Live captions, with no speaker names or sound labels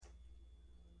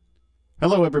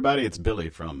Hello, everybody. It's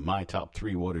Billy from My Top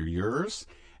 3 What Are Yours?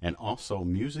 And also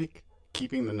music,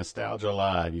 Keeping the Nostalgia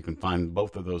Alive. You can find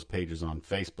both of those pages on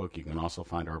Facebook. You can also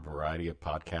find our variety of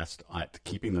podcasts at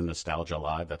Keeping the Nostalgia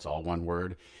Alive. That's all one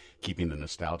word.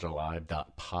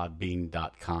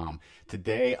 KeepingTheNostalgiaAlive.podbean.com.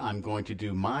 Today, I'm going to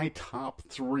do my top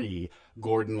 3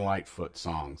 Gordon Lightfoot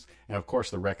songs. And of course,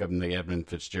 the Wreck of the Edmund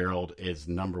Fitzgerald is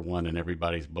number 1 in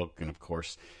everybody's book. And of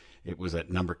course, it was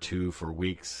at number 2 for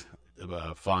weeks.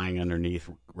 Flying underneath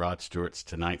Rod Stewart's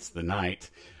Tonight's the Night.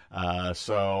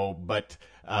 But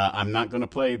I'm not going to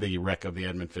play the Wreck of the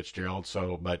Edmund Fitzgerald,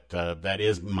 but that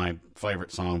is my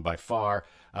favorite song by far.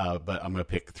 But I'm going to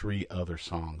pick 3 other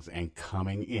songs. And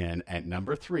coming in at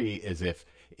number 3 is If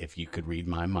You Could Read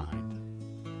My Mind.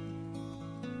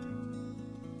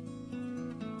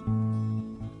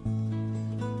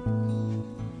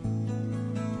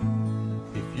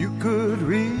 If you could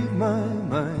read my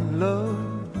mind, love,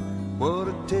 what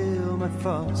a tale my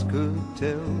thoughts could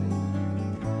tell.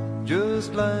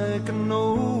 Just like an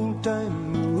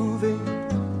old-time movie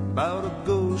about a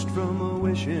ghost from a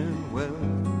wishing well.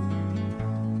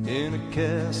 In a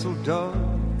castle dark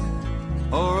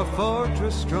or a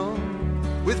fortress strong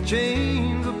with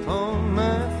chains upon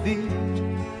my feet,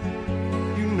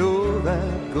 you know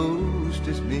that ghost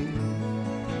is me.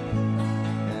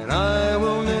 And I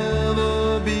will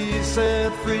never be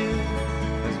set free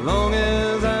as long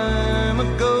as I'm a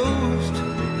ghost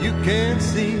you can't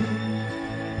see.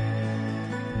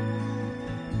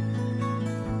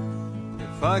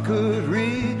 If I could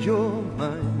read your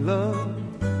mind, love,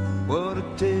 what a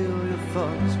tale your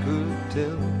thoughts could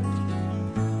tell.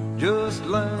 Just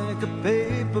like a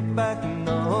paperback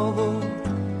novel,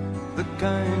 the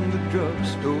kind the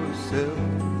drugstore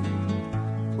sells.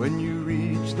 When you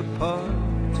reach the part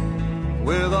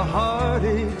where the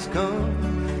heartaches come,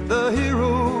 the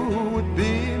hero would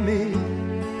be me.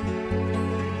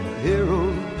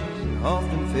 Heroes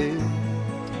often fail,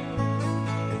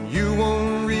 and you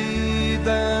won't read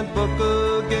that book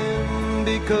again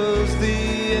because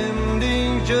the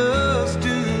ending's just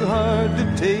too hard to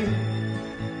take.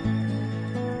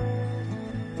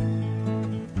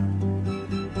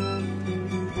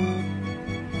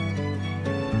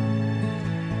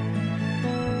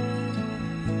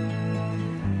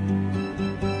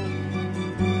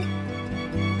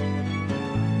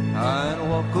 I'd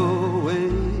walk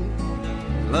away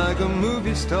like a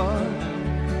movie star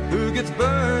who gets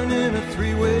burned in a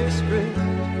 3-way script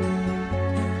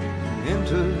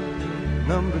into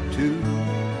number 2.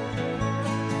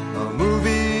 A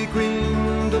movie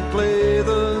queen to play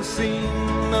the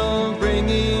scene of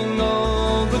bringing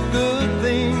all the good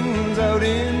things out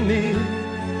in me.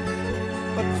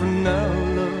 But for now,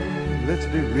 love, let's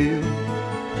be real.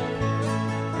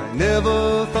 I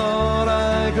never thought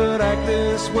I could act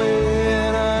this way,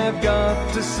 and I've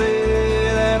got to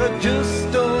say that I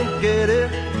just don't get it.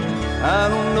 I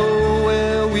don't know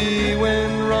where we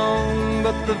went wrong,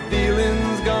 but the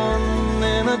feeling's gone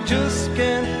and I just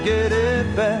can't get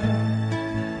it back.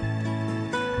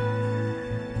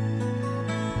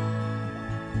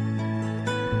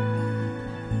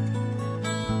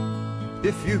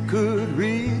 If you could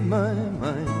read my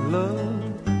mind, love,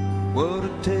 what a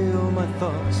tale my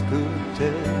thoughts could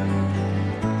tell.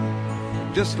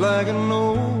 Just like an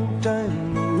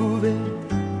old-time movie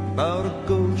about a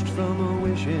ghost from a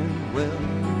wishing well.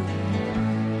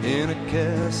 In a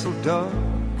castle dark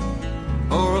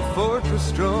or a fortress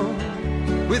strong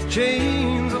with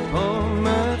chains upon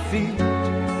my feet,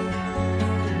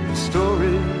 the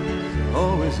stories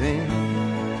always end.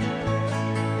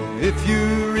 If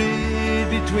you read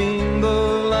between the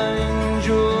lines,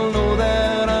 you'll know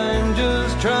that I'm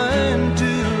just trying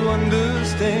to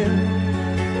understand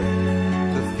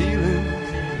the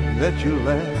feelings that you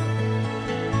lack.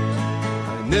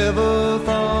 I never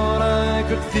thought I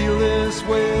could feel this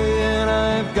way, and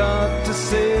I've got to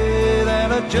say that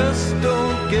I just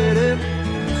don't get it.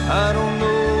 I don't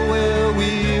know where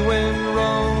we went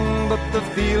wrong, but the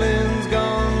feeling's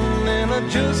gone and I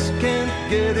just can't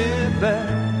get it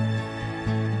back.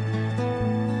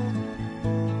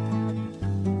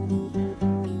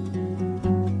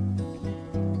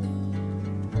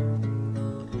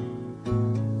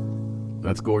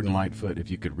 That's Gordon Lightfoot, If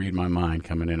You Could Read My Mind,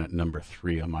 coming in at number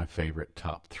 3 on my favorite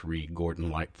top 3 Gordon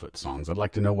Lightfoot songs. I'd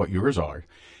like to know what yours are.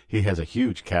 He has a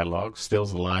huge catalog,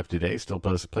 still's alive today, still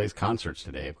plays concerts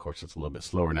today. Of course, it's a little bit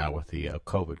slower now with the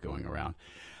COVID going around.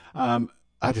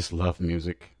 I just love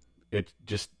music. It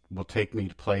just will take me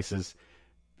to places,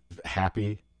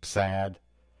 happy, sad.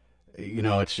 You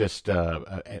know, it's just,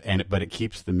 but it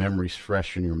keeps the memories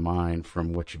fresh in your mind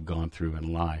from what you've gone through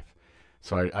in life.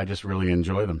 So I just really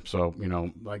enjoy them. So,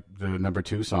 like the number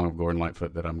 2 song of Gordon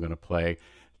Lightfoot that I'm going to play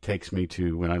takes me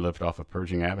to when I lived off of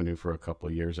Pershing Avenue for a couple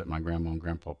of years at my grandma and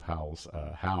grandpa Powell's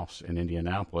house in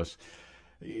Indianapolis.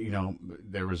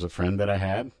 There was a friend that I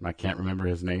had. I can't remember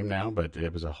his name now, but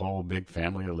it was a whole big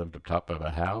family that lived up top of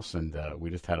a house, and we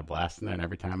just had a blast in it. And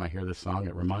every time I hear this song,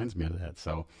 it reminds me of that.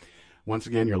 So once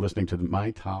again, you're listening to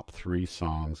my top 3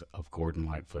 songs of Gordon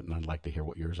Lightfoot, and I'd like to hear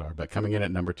what yours are. But coming in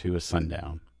at number 2 is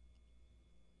Sundown.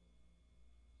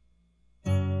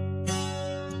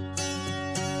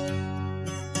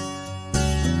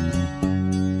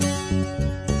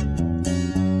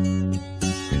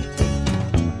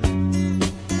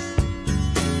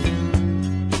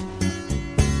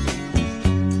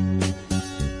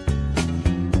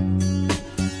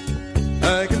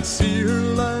 I can see her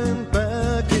lying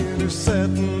back in her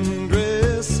satin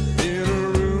dress in a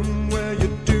room where you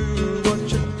do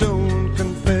what you don't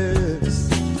confess.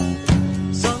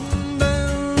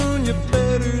 Sundown, you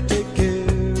better take care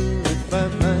if I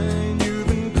find you've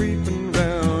been creeping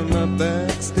round my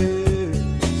back stairs.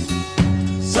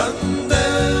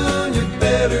 Sundown, you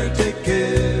better take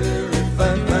care if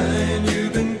I find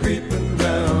you've been creeping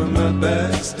round my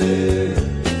back stairs.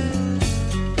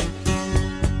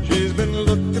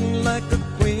 Looking like a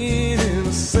queen in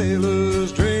a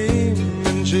sailor's dream,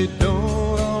 and she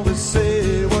don't always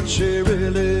say what she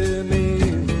really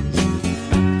means.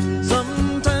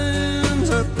 Sometimes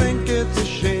I think it's a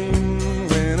shame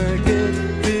when I get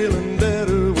feeling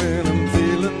better when I'm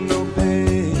feeling no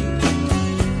pain.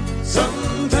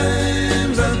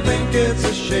 Sometimes I think it's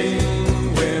a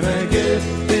shame when I get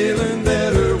feeling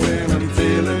better when I'm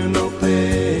feeling no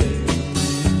pain.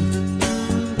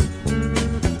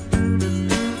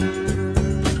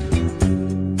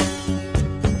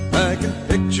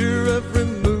 Picture every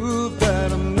move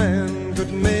that a man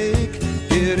could make.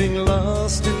 Getting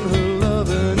lost in her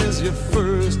loving is your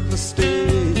first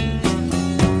mistake.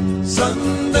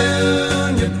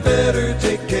 Sundown, you better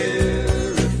take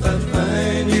care if I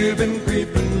find you've been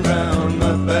creeping round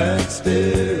my back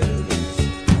stairs.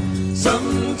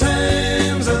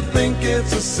 Sometimes I think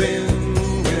it's a sin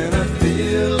when I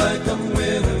feel like I'm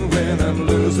winning when I'm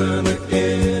losing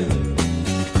again.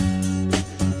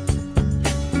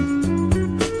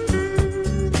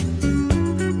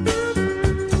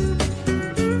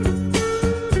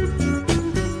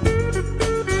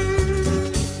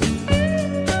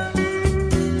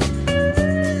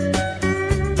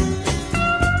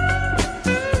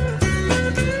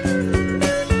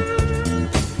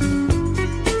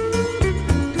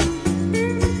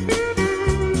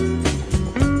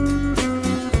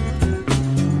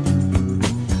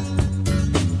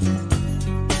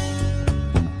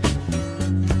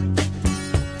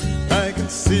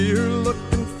 See her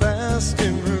looking fast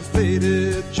in her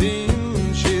faded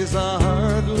jeans. She's a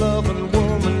hard-loving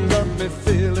woman, got me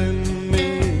feeling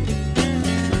mean.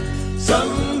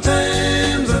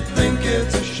 Sometimes I think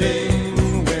it's a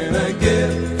shame when I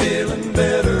get feeling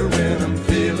better when I'm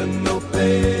feeling no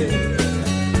pain.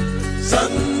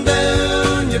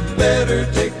 Sundown, you better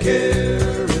take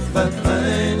care if I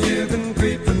find you've been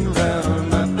creeping round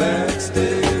my back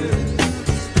stairs.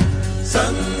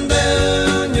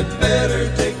 Sundown, you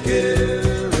better take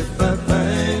care if I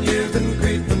find you've been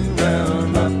creeping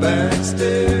round my back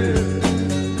stairs.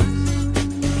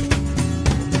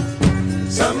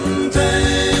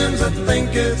 Sometimes I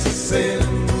think it's a sin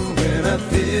when I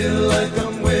feel like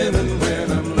I'm winning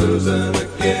when I'm losing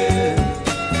again.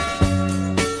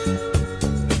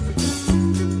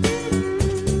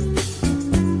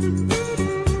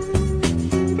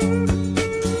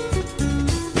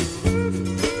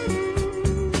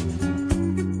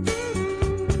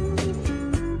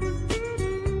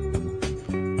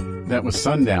 That was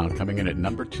Sundown, coming in at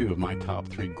number 2 of my top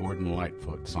 3 Gordon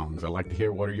Lightfoot songs. I'd like to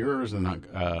hear what are yours in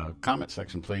the comment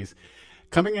section, please.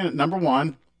 Coming in at number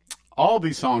 1, all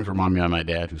these songs remind me of my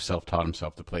dad, who self-taught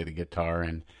himself to play the guitar,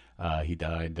 and he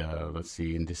died,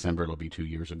 in December. It'll be 2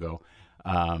 years ago.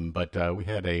 But we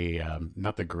had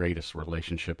not the greatest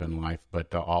relationship in life,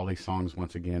 but all these songs,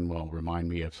 once again, will remind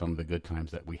me of some of the good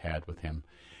times that we had with him.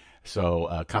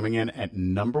 So coming in at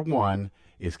number 1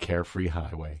 is Carefree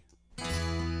Highway.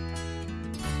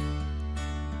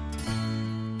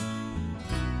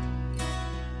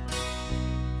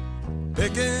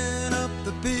 Picking up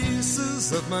the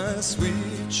pieces of my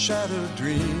sweet shattered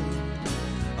dream,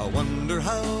 I wonder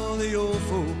how the old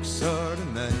folks are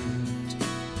tonight.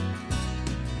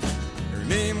 Her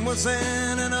name was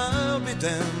Anne, and I'll be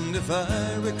damned if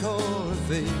I recall her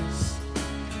face.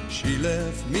 She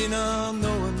left me not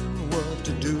knowing what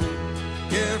to do.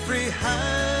 Carefree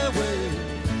highway,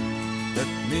 let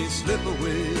me slip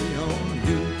away on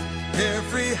you.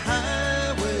 Carefree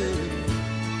highway,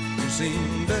 you've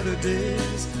seen better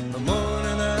days, the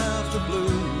morning after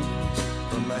blues,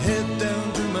 from my head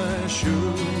down to my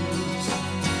shoes.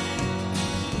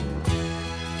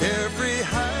 Carefree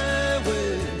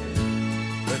highway,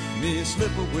 let me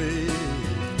slip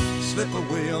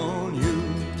away on you.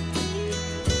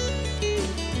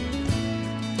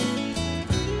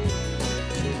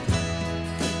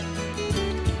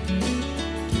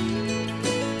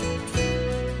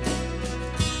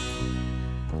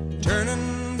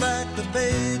 Turning back the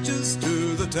pages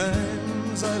to the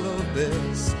times I love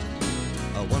best,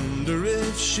 I wonder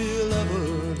if she'll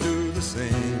ever do the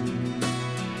same.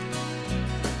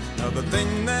 Now the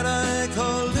thing that I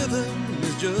call living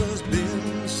is just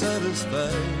being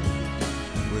satisfied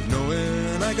with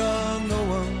knowing I got no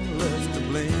one left to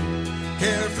blame.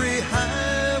 Carefree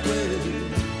highway,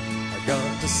 I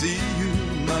got to see you,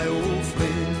 my old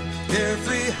flame.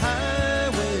 Carefree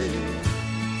highway,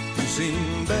 you've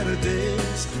seen better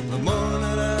days, the morning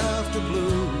after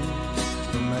blues,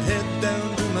 from my head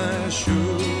down to my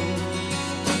shoes.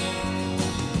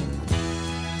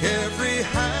 Carefree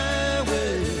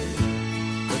highway,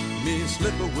 let me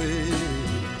slip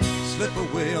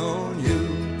away on you.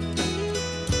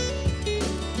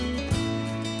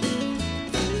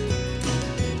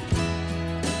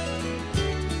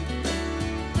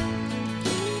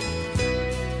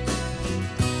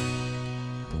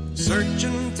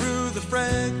 Searching through the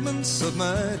fragments of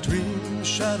my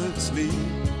dream-shattered sleep,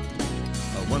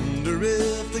 I wonder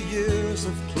if the years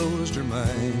have closed her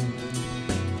mind.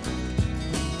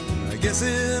 I guess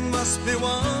it must be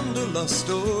wanderlust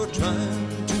or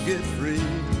trying to get free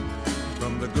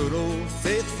from the good old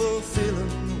faithful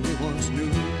feeling we once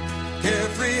knew.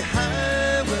 Carefree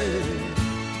highway,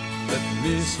 let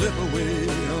me slip away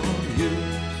on you.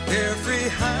 Carefree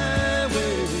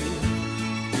highway,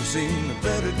 you've seen the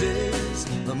better days,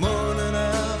 the morning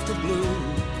after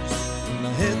blues, from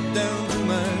my head down to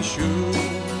my shoes.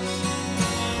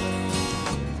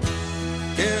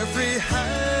 Carefree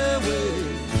highway,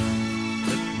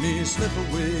 let me slip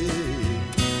away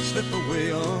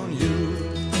on you.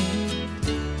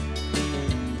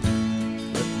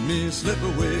 Let me slip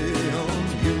away on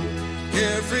you.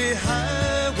 Carefree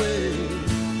highway,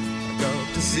 I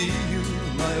got to see you,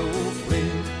 my old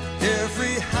flame.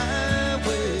 Carefree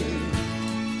highway,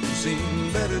 you've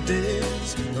seen better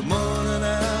days, the morning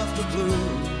after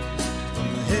blues, from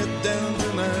my head down to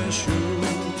my shoes.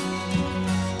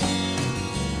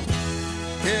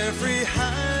 Carefree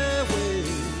highway,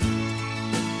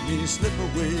 let me slip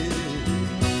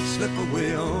away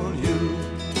on you.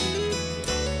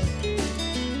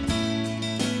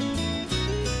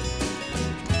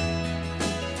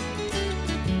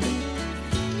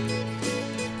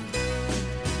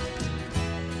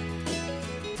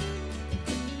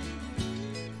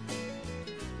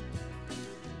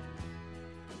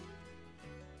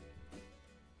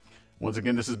 Once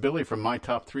again, this is Billy from My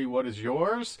Top 3. What is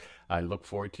yours? I look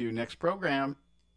forward to your next program.